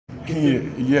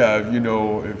Yeah, if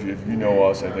you know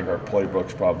us, I think our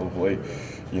playbook's probably,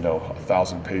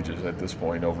 1,000 pages at this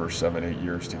point over 7, 8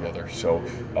 years together. So,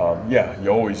 yeah, you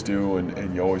always do,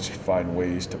 and you always find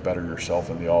ways to better yourself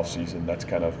in the off season. That's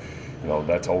kind of,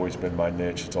 that's always been my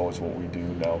niche. It's always what we do.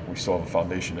 Now we still have a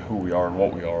foundation of who we are and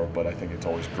what we are, but I think it's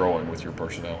always growing with your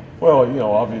personnel. Well,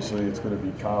 obviously it's going to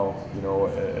be Kyle,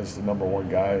 as the number one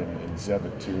guy, and Zeb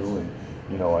at two, and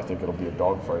I think it'll be a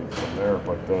dogfight from there.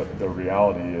 But the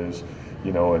reality is,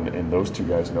 and those two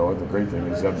guys know it. The great thing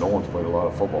is Zeb Nolan's played a lot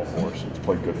of football for us. He's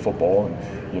played good football, and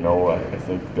I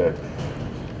think that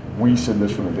we said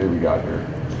this from the day we got here.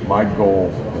 My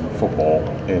goal in football,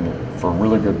 and for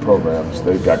really good programs,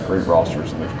 they've got great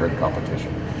rosters and there's great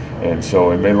competition. And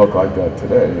so it may look like that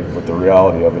today, but the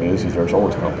reality of it is there's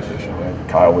always competition. And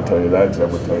Kyle would tell you that,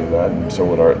 Zeb would tell you that, and so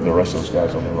would the rest of those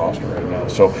guys on the roster right now.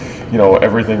 So,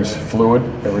 everything's fluid,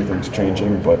 everything's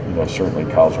changing, but,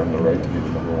 certainly Kyle's earned the right to be the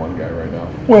number one guy right now.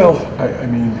 Well, I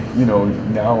mean,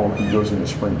 now he goes into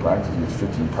spring practice, he has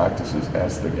 15 practices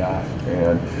as the guy,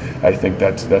 and I think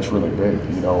that's really big.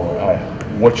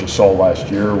 What you saw last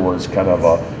year was kind of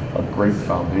a great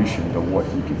foundation to what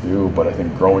he could do, but I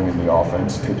think growing in the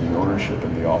offense, taking ownership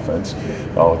in the offense,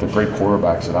 with the great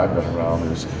quarterbacks that I've been around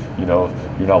is,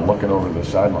 you're not looking over the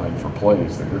sideline for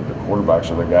plays. The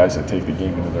quarterbacks are the guys that take the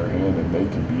game into their hand, and they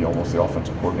can be almost the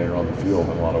offensive coordinator on the field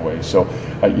in a lot of ways. So,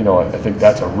 I think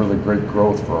that's a really great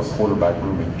growth for our quarterback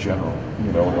room in general,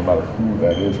 no matter who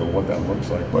that is or what that looks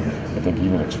like. But I think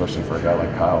even especially for a guy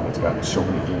like Kyle that's gotten so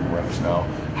many game reps now,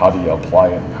 how do you apply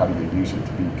it and how do you use it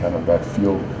to be kind of that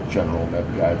field general, that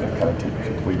guy that kind of takes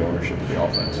complete ownership of the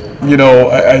offense?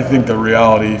 I think the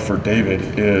reality for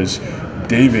David is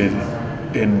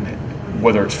in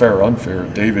whether it's fair or unfair,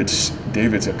 David's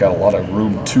got a lot of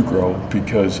room to grow,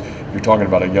 because you're talking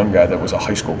about a young guy that was a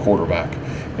high school quarterback.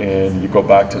 And you go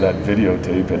back to that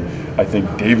videotape, and I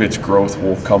think David's growth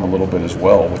will come a little bit as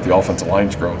well with the offensive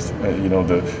line's growth.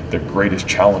 The greatest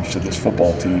challenge to this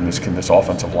football team is, can this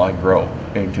offensive line grow?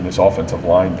 And can this offensive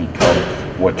line become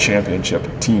what championship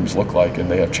teams look like? And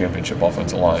they have championship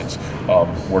offensive lines.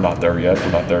 We're not there yet.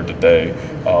 We're not there today.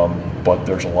 But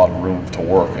there's a lot of room to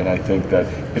work, and I think that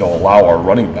it'll allow our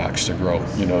running backs to grow.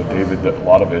 David, a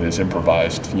lot of it is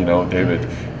improvised. David,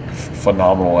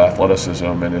 phenomenal athleticism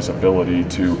and his ability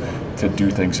to do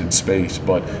things in space,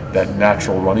 but that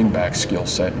natural running back skill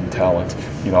set and talent,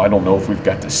 I don't know if we've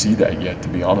got to see that yet, to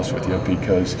be honest with you,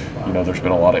 because there's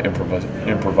been a lot of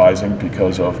improvising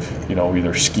because of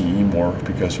either scheme or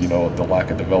because the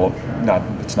lack of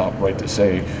development. It's not right to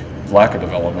say lack of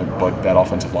development, but that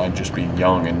offensive line just being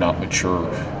young and not mature.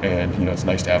 And it's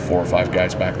nice to have 4 or 5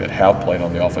 guys back that have played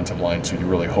on the offensive line, so you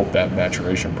really hope that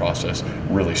maturation process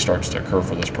really starts to occur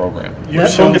for this program.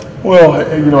 Well,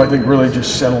 I think really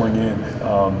just settling in,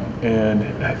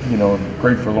 and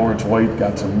great for Lawrence White,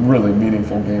 got some really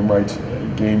meaningful game reps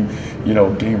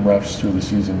through the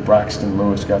season. Braxton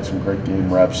Lewis got some great game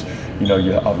reps.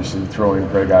 You obviously throw in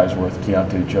Greg Eisworth,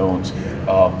 Keontae Jones,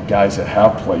 guys that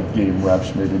have played game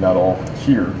reps, maybe not all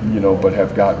here, but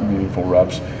have gotten meaningful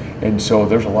reps. And so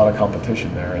there's a lot of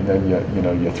competition there. And then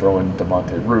you throw in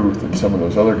DeMonte Ruth and some of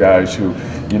those other guys who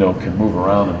can move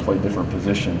around and play different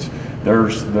positions.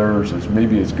 There's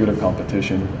maybe as good a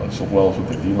competition as well as with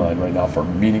the D-line right now for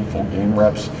meaningful game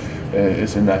reps.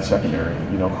 Is in that secondary.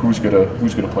 Who's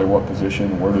gonna play what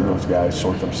position? Where do those guys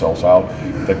sort themselves out?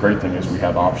 The great thing is we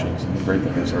have options, and the great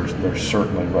thing is there's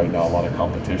certainly right now a lot of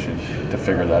competition to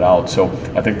figure that out. So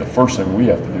I think the first thing we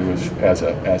have to do is, as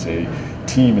a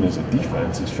team and as a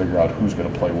defense, is figure out who's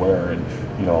going to play where, and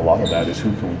a lot of that is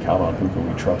who can we count on, who can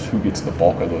we trust, who gets the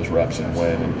bulk of those reps and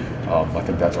when. And I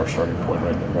think that's our starting point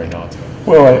right now.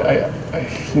 Well,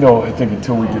 I think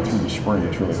until we get through the spring,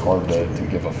 it's really hard to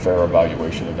give a fair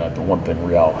evaluation of that. The one thing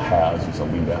Real has is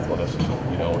elite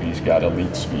athleticism. He's got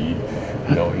elite speed.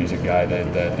 He's a guy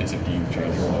that is a game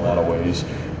changer in a lot of ways.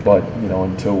 But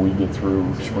until we get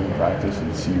through spring practice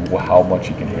and see how much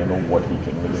he can handle, what he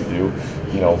can really do,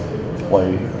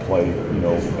 play,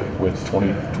 with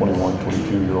 20, 21,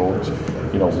 22-year-olds,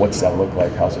 what's that look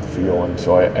like? How's it feel? And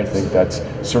so I think that's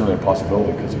certainly a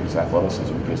possibility because of his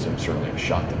athleticism. It gives him certainly a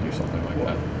shot to do something like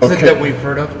that. Is it that we've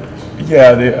heard of?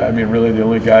 Yeah, really the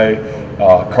only guy,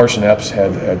 Carson Epps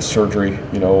had surgery,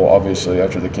 obviously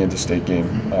after the Kansas State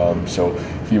game, so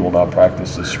he will not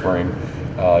practice this spring.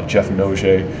 Jeff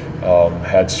Noge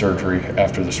had surgery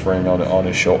after the spring on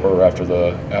his shoulder, or after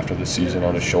the season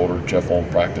on his shoulder. Jeff won't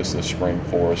practice this spring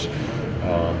for us.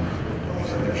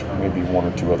 There's maybe 1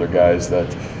 or 2 other guys that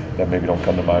that maybe don't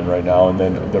come to mind right now. And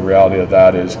then the reality of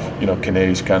that is,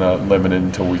 Kane's kind of limited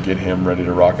until we get him ready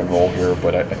to rock and roll here.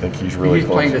 But I think he's really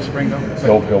close. Playing this spring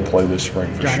though. He'll play this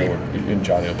spring for Johnny. sure, and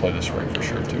Johnny will play this spring for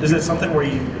sure too. Is it something where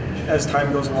you, as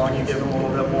time goes along, you give him a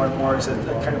little bit more and more? Is it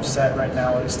kind of set right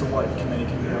now as to what Kane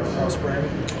can do all spring?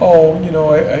 Oh,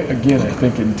 I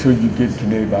think until you get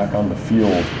Kane back on the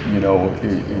field, you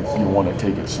want to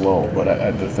take it slow. But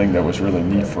the thing that was really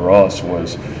neat for us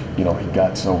was, he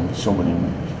got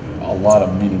a lot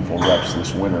of meaningful reps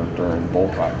this winter during bowl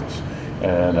practice.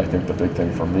 And I think the big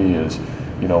thing for me is,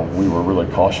 we were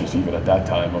really cautious even at that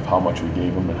time of how much we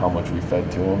gave him and how much we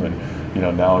fed to him.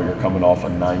 And, now you're coming off a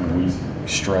 9-week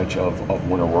stretch of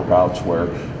winter workouts where,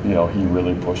 he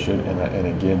really pushed it. And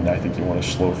again, I think you want to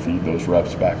slow feed those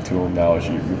reps back to him now as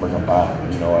you bring them back.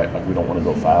 We don't want to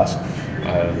go fast.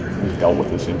 We've dealt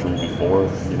with this injury before,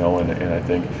 and I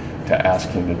think to ask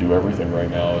him to do everything right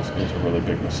now is a really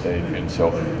big mistake. And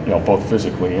so, both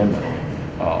physically and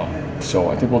mentally. So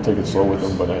I think we'll take it slow with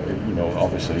him, but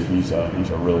obviously he's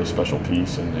a really special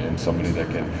piece and somebody that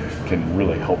can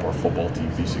really help our football team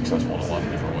be successful in a lot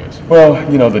of different ways.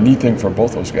 Well, the neat thing for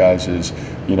both those guys is,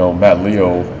 Matt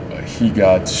Leo, he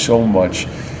got so much.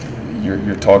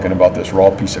 You're talking about this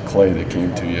raw piece of clay that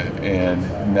came to you, and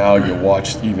now you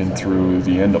watched even through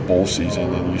the end of bowl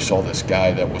season, and you saw this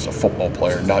guy that was a football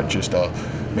player, not just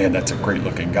that's a great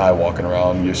looking guy walking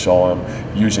around. You saw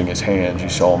him using his hands, you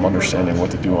saw him understanding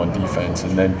what to do on defense,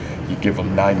 and then you give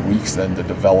him 9 weeks then to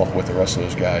develop with the rest of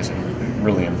those guys. And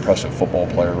really impressive football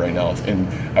player right now. And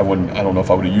I don't know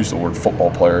if I would have used the word football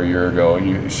player a year ago.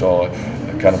 You saw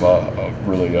kind of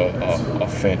a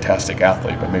fantastic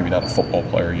athlete, but maybe not a football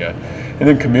player yet. And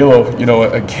then Camilo,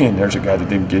 again, there's a guy that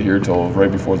didn't get here till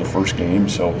right before the first game,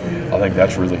 so I think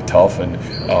that's really tough. And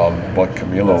but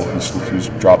Camilo, he's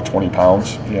dropped 20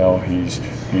 pounds. He's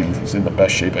in the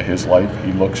best shape of his life.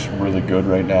 He looks really good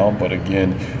right now. But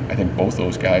again, I think both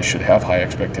those guys should have high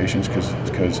expectations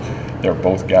because they're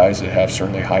both guys that have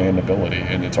certainly high-end ability,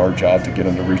 and it's our job to get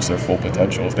them to reach their full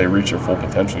potential. If they reach their full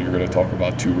potential, you're going to talk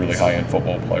about two really high-end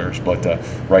football players. But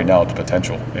right now, it's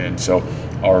potential, and so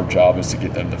our job is to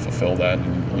get them to fulfill that.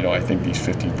 And I think these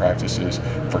 15 practices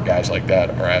for guys like that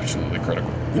are absolutely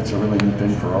critical. It's a really neat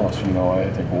thing for us. I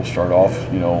think we'll start off.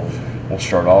 We'll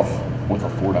start off with a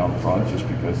 4 down front, just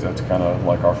because that's kind of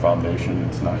like our foundation.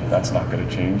 That's not going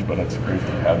to change, but it's great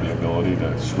to have the ability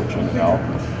to switch in and out,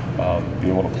 and be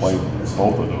able to play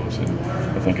both of those. And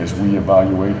I think as we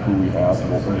evaluate who we have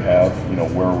and what we have,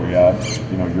 where are we at,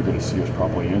 you're going to see us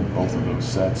probably in both of those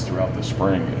sets throughout the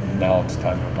spring. And now it's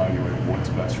time to evaluate what's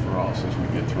best for us as we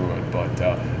get through it. But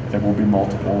I think we'll be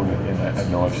multiple, and I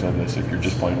know I've said this, if you're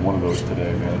just playing one of those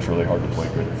today, man, it's really hard to play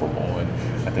good football. And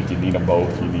I think you need them both.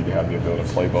 You need to have the ability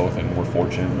to play both, and we're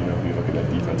fortunate. If you look at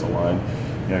that defensive line,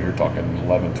 you're talking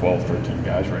 11, 12, 13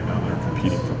 guys right now that are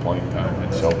competing for playing time.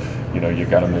 And so, you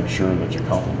got to make sure that you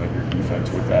complement your defense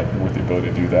with the ability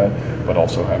to do that, but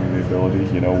also having the ability,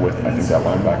 I think that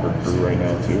linebacker crew right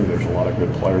now too, there's a lot of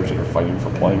good players that are fighting for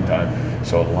playing time.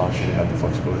 So it allows you to have the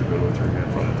flexibility to go to a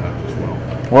 3-man front at times as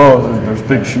well. Well, there's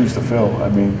big shoes to fill. I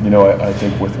I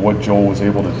think with what Joel was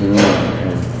able to do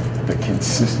and the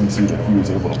consistency that he was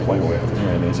able to play with,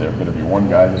 and is there going to be one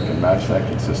guy that can match that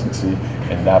consistency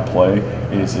and that play?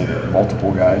 Is it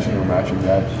multiple guys who are matching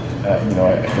that?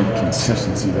 I think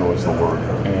consistency though is the word,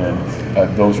 and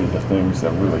those are the things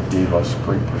that really gave us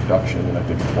great production. And I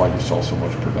think it's why you saw so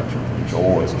much production from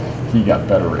Joel, is he got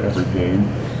better every game,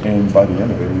 and by the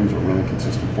end of it, he was a really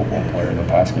consistent football player in the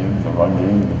pass game, the run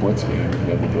game, and the blitz game.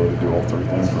 He had the ability to do all three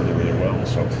things really, really well.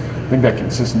 So I think that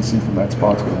consistency from that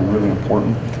spot is going to be really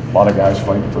important. A lot of guys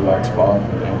fighting for that spot,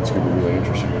 and it's going to be really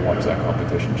interesting to watch that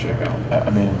competition shake out.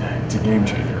 It's a game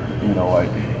changer.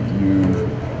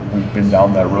 We've been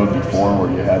down that road before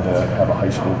where you had to have a high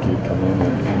school kid come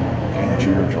in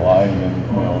June or July, and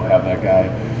then have that guy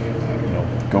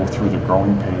go through the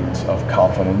growing pains of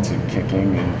confidence and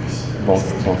kicking, and both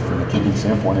from the kicking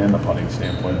standpoint and the punting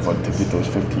standpoint. But to get those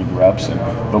 15 reps, and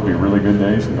there'll be really good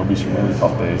days and there'll be some really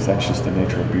tough days. That's just the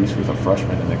nature of the beast with a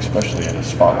freshman, and especially in a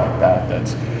spot like that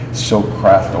that's so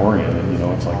craft oriented.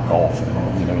 It's like golf,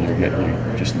 and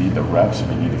you just need the reps,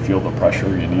 and you need to feel the pressure.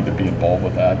 You need to be involved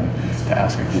with that, and to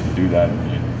ask a kid to do that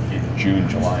in June,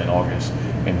 July, and August,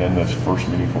 and then those first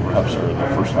meaningful reps are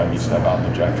the first time you step out in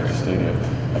the Jack Trace Stadium.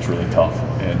 That's really tough.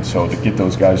 And so to get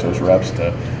those guys those reps,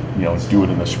 to do it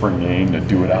in the spring game, to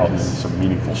do it out in some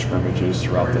meaningful scrimmages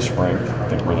throughout the spring, I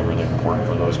think really, really important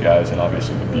for those guys. And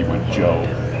obviously to be with Joe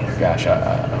gosh,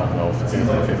 I don't know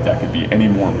if that could be any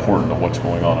more important to what's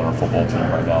going on our football team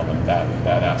right now than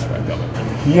that aspect of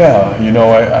it. Yeah,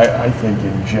 I think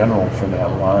in general for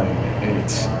that line,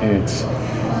 it's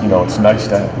nice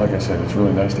to have, like I said, it's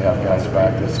really nice to have guys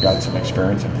back that's got some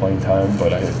experience in playing time,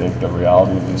 but I think the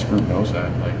reality of this group knows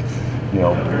that,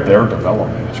 their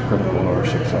development is critical to our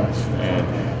success. And,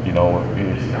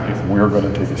 if we're going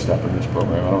to take a step in this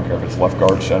program, I don't care if it's left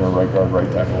guard, center, right guard, right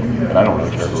tackle, and I don't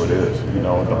really care who it is.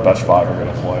 The best five are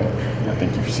going to play. I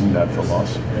think you've seen that from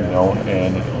us,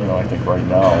 and I think right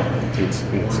now it's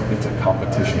a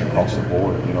competition across the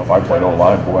board. If I played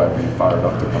O-line, boy, I'd be fired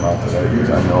up to come out today because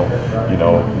I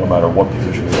know, no matter what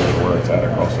position it is or where it's at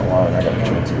across the line, I got a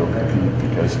chance to go compete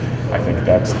because I think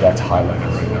that's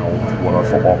highlighted right now with what our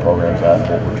football program's at and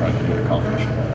what we're trying to do to accomplish.